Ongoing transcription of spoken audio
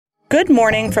Good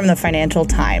morning from the Financial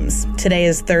Times. Today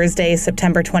is Thursday,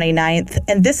 September 29th,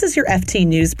 and this is your FT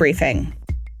News Briefing.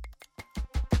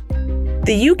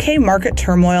 The UK market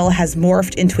turmoil has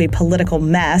morphed into a political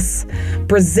mess.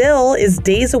 Brazil is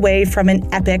days away from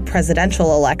an epic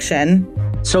presidential election.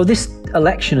 So this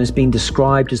election has been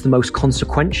described as the most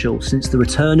consequential since the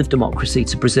return of democracy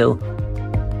to Brazil.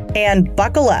 And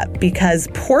buckle up, because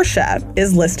Porsche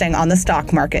is listing on the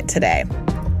stock market today.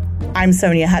 I'm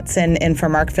Sonia Hudson, in for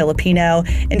Mark Filipino,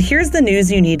 and here's the news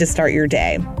you need to start your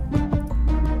day.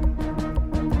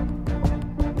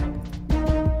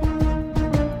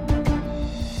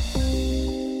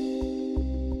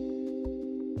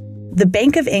 The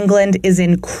Bank of England is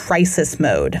in crisis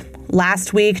mode.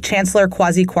 Last week, Chancellor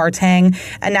Kwasi Kwarteng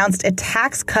announced a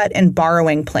tax cut and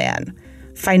borrowing plan.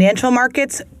 Financial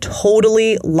markets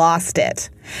totally lost it.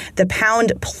 The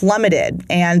pound plummeted,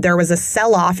 and there was a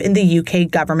sell-off in the UK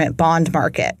government bond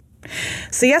market.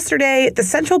 So yesterday, the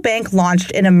central bank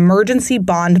launched an emergency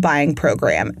bond buying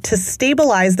program to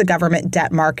stabilize the government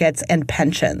debt markets and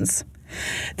pensions.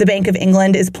 The Bank of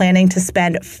England is planning to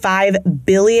spend £5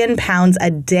 billion a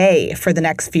day for the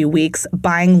next few weeks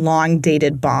buying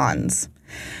long-dated bonds.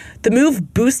 The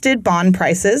move boosted bond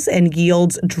prices and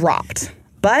yields dropped,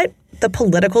 but the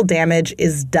political damage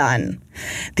is done.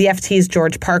 The FT's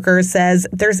George Parker says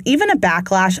there's even a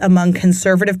backlash among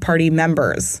Conservative Party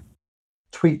members.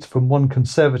 Tweet from one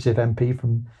Conservative MP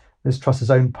from Liz Truss's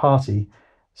own party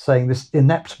saying this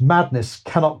inept madness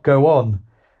cannot go on.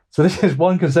 So this is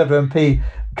one Conservative MP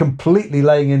completely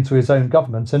laying into his own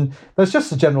government, and there's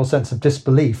just a general sense of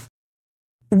disbelief.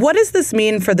 What does this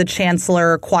mean for the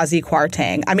Chancellor, Kwasi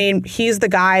Kwarteng? I mean, he's the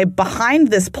guy behind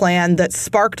this plan that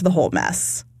sparked the whole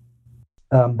mess.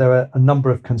 There are a number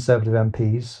of Conservative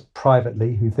MPs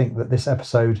privately who think that this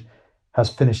episode has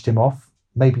finished him off,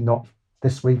 maybe not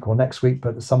this week or next week,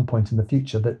 but at some point in the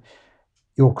future, that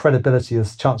your credibility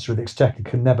as Chancellor of the Exchequer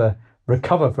can never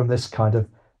recover from this kind of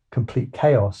complete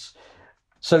chaos.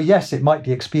 So yes, it might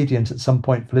be expedient at some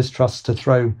point for Liz Truss to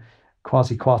throw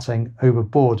Kwasi Kwarteng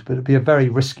overboard, but it'd be a very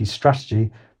risky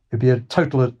strategy. It'd be a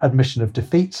total admission of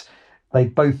defeat. They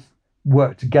both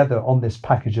work together on this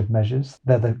package of measures.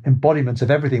 They're the embodiment of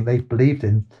everything they've believed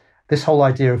in. This whole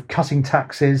idea of cutting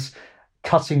taxes,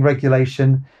 cutting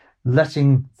regulation,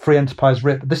 letting free enterprise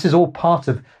rip. This is all part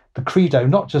of the credo,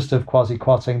 not just of Kwasi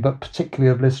Kwarteng, but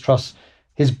particularly of Liz Truss,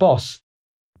 his boss.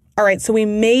 All right, so we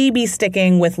may be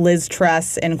sticking with Liz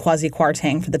Truss and Kwasi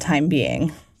Kwarteng for the time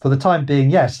being. For the time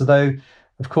being, yes, although,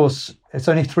 of course, it's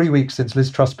only 3 weeks since Liz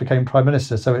Truss became Prime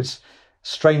Minister, so it's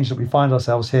strange that we find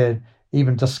ourselves here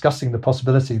even discussing the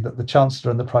possibility that the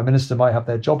Chancellor and the Prime Minister might have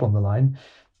their job on the line.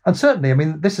 And certainly, I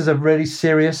mean, this is a really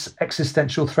serious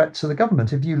existential threat to the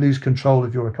government. If you lose control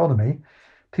of your economy,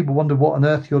 people wonder what on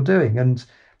earth you're doing. And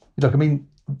look, I mean,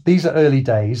 these are early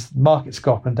days. Markets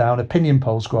go up and down. Opinion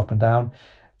polls go up and down.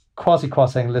 Kwasi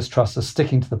Kwarteng and Liz Truss are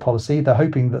sticking to the policy. They're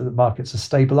hoping that the markets are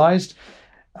stabilised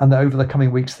and that over the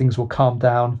coming weeks things will calm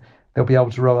down. They'll be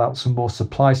able to roll out some more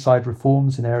supply-side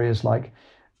reforms in areas like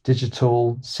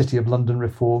digital, City of London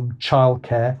reform,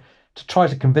 childcare, to try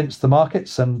to convince the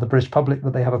markets and the British public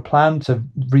that they have a plan to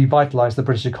revitalise the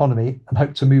British economy and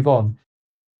hope to move on.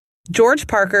 George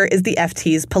Parker is the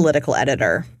FT's political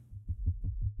editor.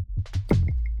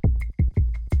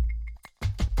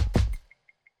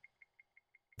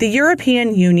 The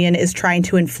European Union is trying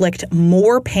to inflict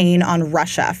more pain on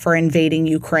Russia for invading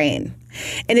Ukraine.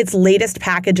 In its latest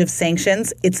package of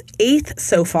sanctions, its 8th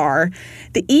so far,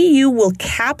 the EU will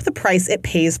cap the price it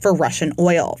pays for Russian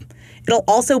oil. It'll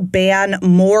also ban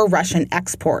more Russian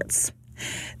exports.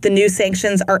 The new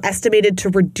sanctions are estimated to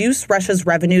reduce Russia's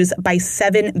revenues by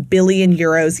 7 billion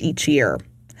euros each year.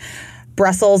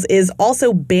 Brussels is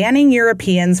also banning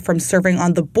Europeans from serving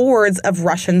on the boards of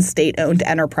Russian state-owned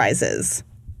enterprises.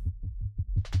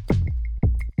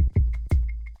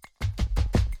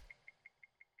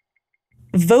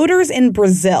 Voters in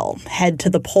Brazil head to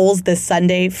the polls this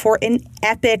Sunday for an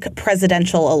epic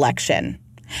presidential election.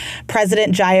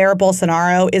 President Jair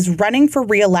Bolsonaro is running for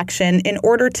re-election in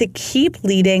order to keep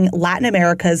leading Latin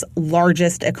America's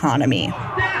largest economy.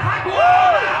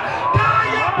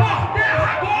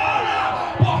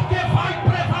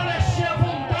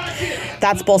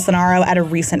 That's Bolsonaro at a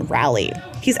recent rally.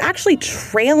 He's actually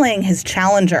trailing his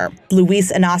challenger,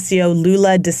 Luiz Inácio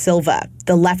Lula da Silva,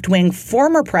 the left-wing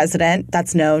former president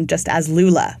that's known just as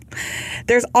Lula.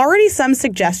 There's already some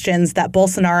suggestions that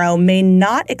Bolsonaro may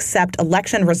not accept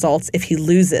election results if he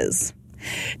loses.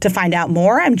 To find out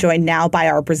more, I'm joined now by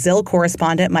our Brazil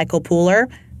correspondent, Michael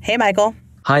Pooler. Hey, Michael.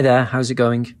 Hi there. How's it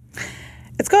going?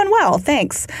 It's going well,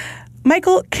 thanks.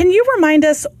 Michael, can you remind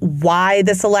us why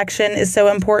this election is so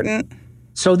important?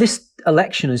 So this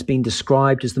election has been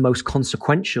described as the most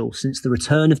consequential since the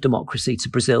return of democracy to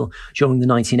Brazil during the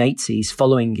 1980s,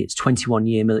 following its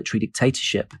 21-year military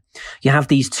dictatorship. You have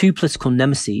these two political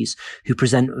nemeses who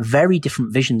present very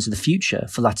different visions of the future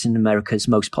for Latin America's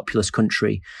most populous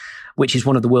country, which is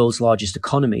one of the world's largest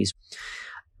economies.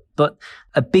 But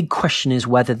a big question is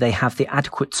whether they have the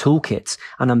adequate toolkit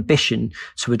and ambition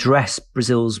to address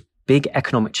Brazil's big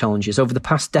economic challenges. Over the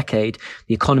past decade,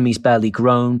 the economy's barely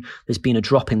grown. There's been a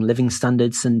drop in living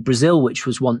standards, and Brazil, which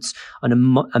was once an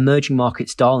emerging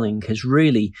markets darling, has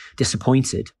really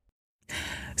disappointed.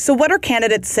 So what are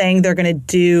candidates saying they're going to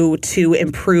do to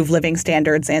improve living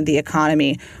standards and the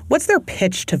economy? What's their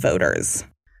pitch to voters?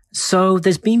 So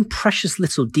there's been precious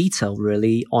little detail,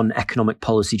 really, on economic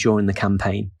policy during the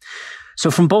campaign. So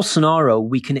from Bolsonaro,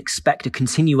 we can expect a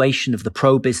continuation of the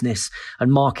pro-business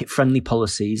and market-friendly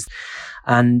policies.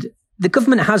 And the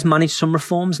government has managed some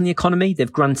reforms in the economy.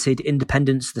 They've granted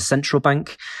independence to the central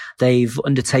bank. They've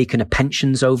undertaken a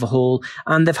pensions overhaul,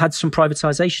 and they've had some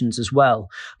privatizations as well.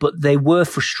 But they were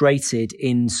frustrated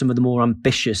in some of the more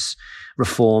ambitious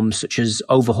reforms, such as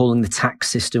overhauling the tax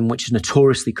system, which is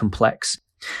notoriously complex.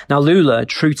 Now, Lula,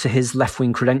 true to his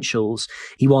left-wing credentials,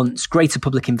 he wants greater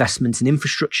public investment in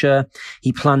infrastructure.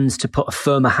 He plans to put a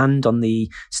firmer hand on the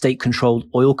state-controlled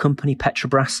oil company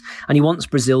Petrobras, and he wants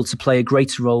Brazil to play a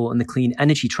greater role in the clean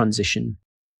energy transition.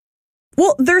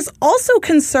 Well, there's also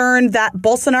concern that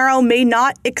Bolsonaro may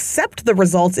not accept the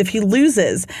results if he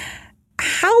loses.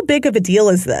 How big of a deal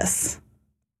is this?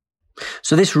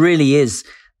 So this really is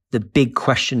the big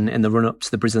question in the run-up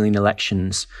to the Brazilian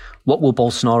elections. What will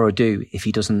Bolsonaro do if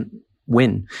he doesn't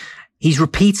win? He's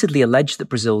repeatedly alleged that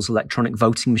Brazil's electronic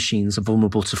voting machines are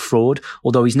vulnerable to fraud,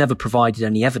 although he's never provided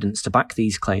any evidence to back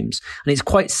these claims. And it's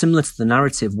quite similar to the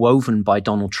narrative woven by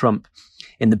Donald Trump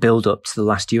in the build-up to the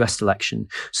last US election.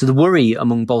 So the worry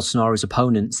among Bolsonaro's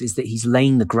opponents is that he's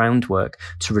laying the groundwork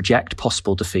to reject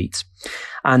possible defeat.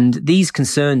 And these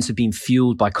concerns have been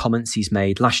fueled by comments he's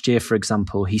made. Last year, for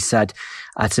example, he said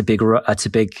at a big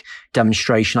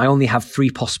demonstration, "I only have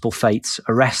three possible fates: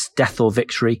 arrest, death, or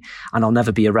victory, and I'll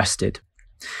never be arrested."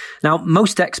 Now,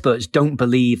 most experts don't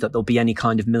believe that there'll be any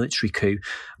kind of military coup.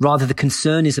 Rather, the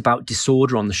concern is about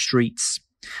disorder on the streets.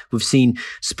 We've seen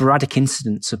sporadic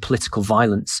incidents of political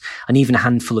violence and even a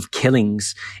handful of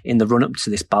killings in the run-up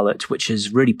to this ballot, which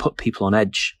has really put people on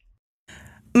edge.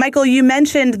 Michael, you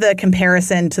mentioned the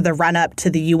comparison to the run-up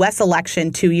to the U.S.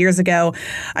 election 2 years ago.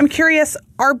 I'm curious,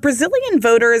 are Brazilian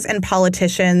voters and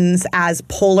politicians as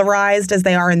polarized as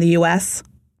they are in the U.S.?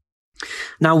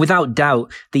 Now, without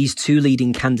doubt, these two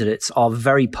leading candidates are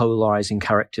very polarizing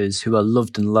characters who are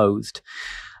loved and loathed.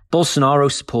 Bolsonaro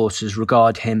supporters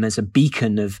regard him as a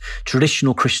beacon of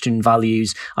traditional Christian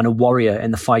values and a warrior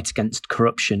in the fight against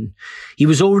corruption. He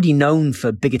was already known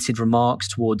for bigoted remarks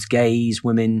towards gays,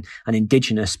 women, and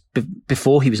indigenous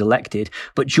before he was elected,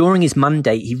 but during his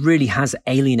mandate, he really has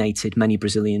alienated many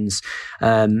Brazilians,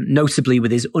 notably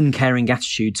with his uncaring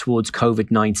attitude towards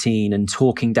COVID-19 and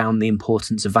talking down the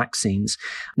importance of vaccines.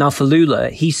 Now, for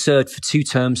Lula, he served for 2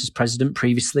 terms as president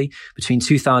previously, between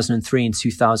 2003 and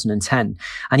 2010,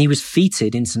 and he was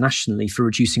feted internationally for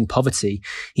reducing poverty.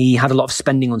 He had a lot of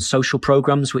spending on social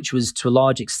programs, which was to a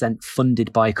large extent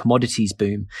funded by a commodities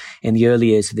boom in the early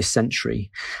years of this century.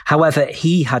 However,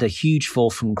 he had a huge fall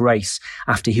from grace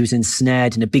after he was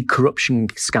ensnared in a big corruption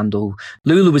scandal.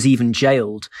 Lula was even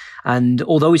jailed. And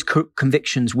although his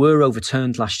convictions were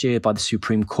overturned last year by the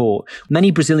Supreme Court, many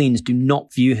Brazilians do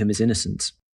not view him as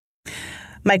innocent.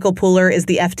 Michael Pooler is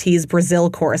the FT's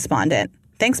Brazil correspondent.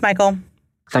 Thanks, Michael.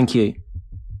 Thank you.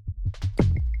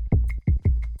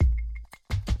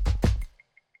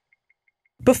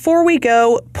 Before we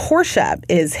go, Porsche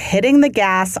is hitting the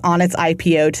gas on its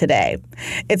IPO today.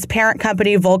 Its parent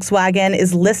company, Volkswagen,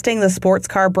 is listing the sports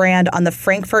car brand on the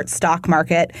Frankfurt stock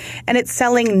market, and it's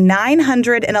selling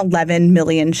 911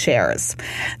 million shares.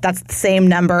 That's the same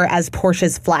number as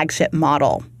Porsche's flagship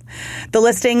model. The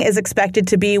listing is expected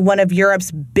to be one of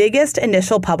Europe's biggest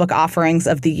initial public offerings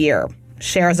of the year.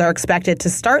 Shares are expected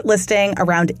to start listing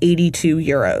around 82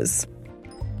 euros.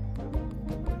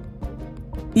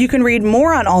 You can read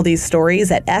more on all these stories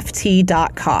at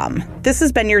FT.com. This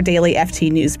has been your daily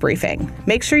FT News Briefing.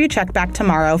 Make sure you check back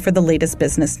tomorrow for the latest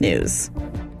business news.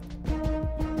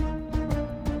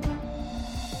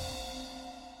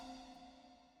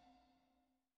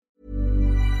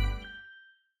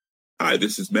 Hi,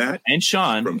 this is Matt and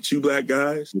Sean from Two Black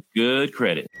Guys with Good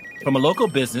Credit. From a local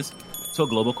business to a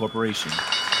global corporation,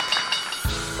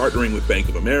 Partnering with Bank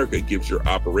of America gives your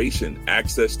operation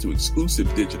access to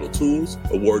exclusive digital tools,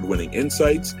 award-winning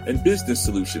insights, and business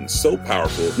solutions so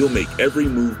powerful you'll make every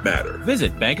move matter.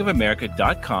 Visit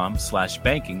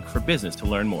bankofamerica.com/banking for business to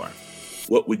learn more.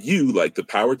 What would you like the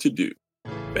power to do?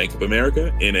 Bank of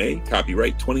America, N.A.,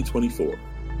 copyright 2024.